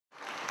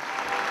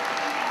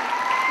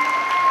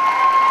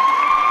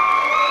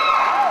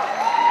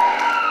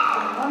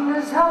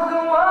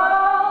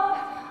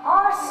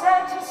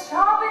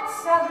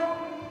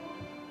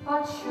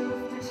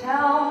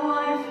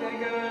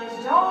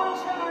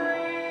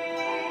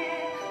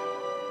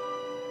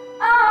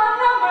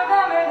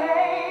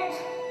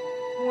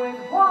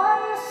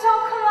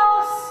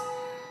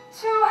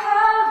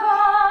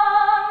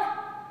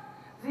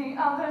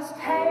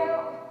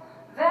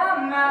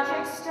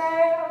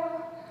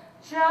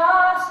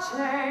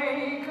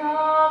Take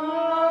a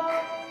look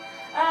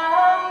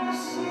and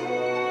see.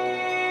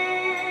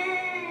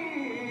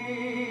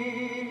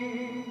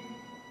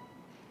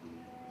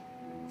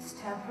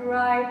 Step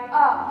right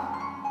up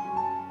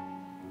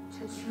to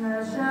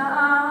Treasure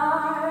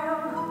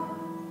Isle.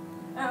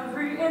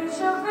 Every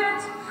inch of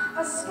it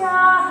a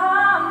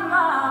sky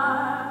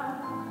mile.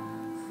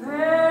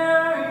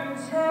 Fairy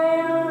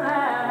tale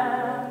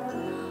land,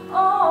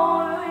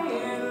 only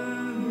in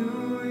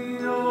New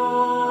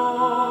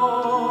York.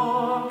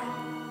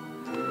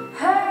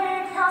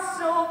 Hey,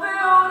 castle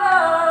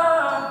builder,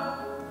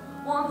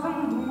 want the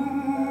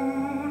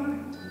moon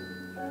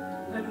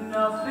and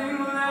nothing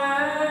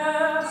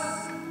less.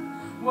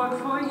 Work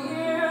for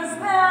years,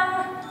 then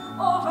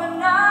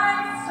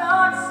overnight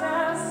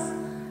success.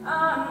 I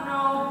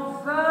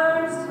know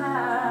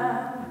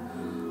firsthand,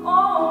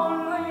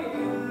 only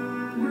in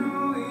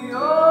New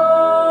York.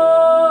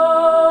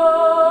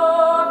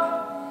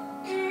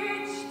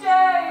 Each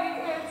day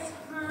it's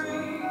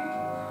free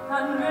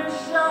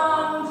admission.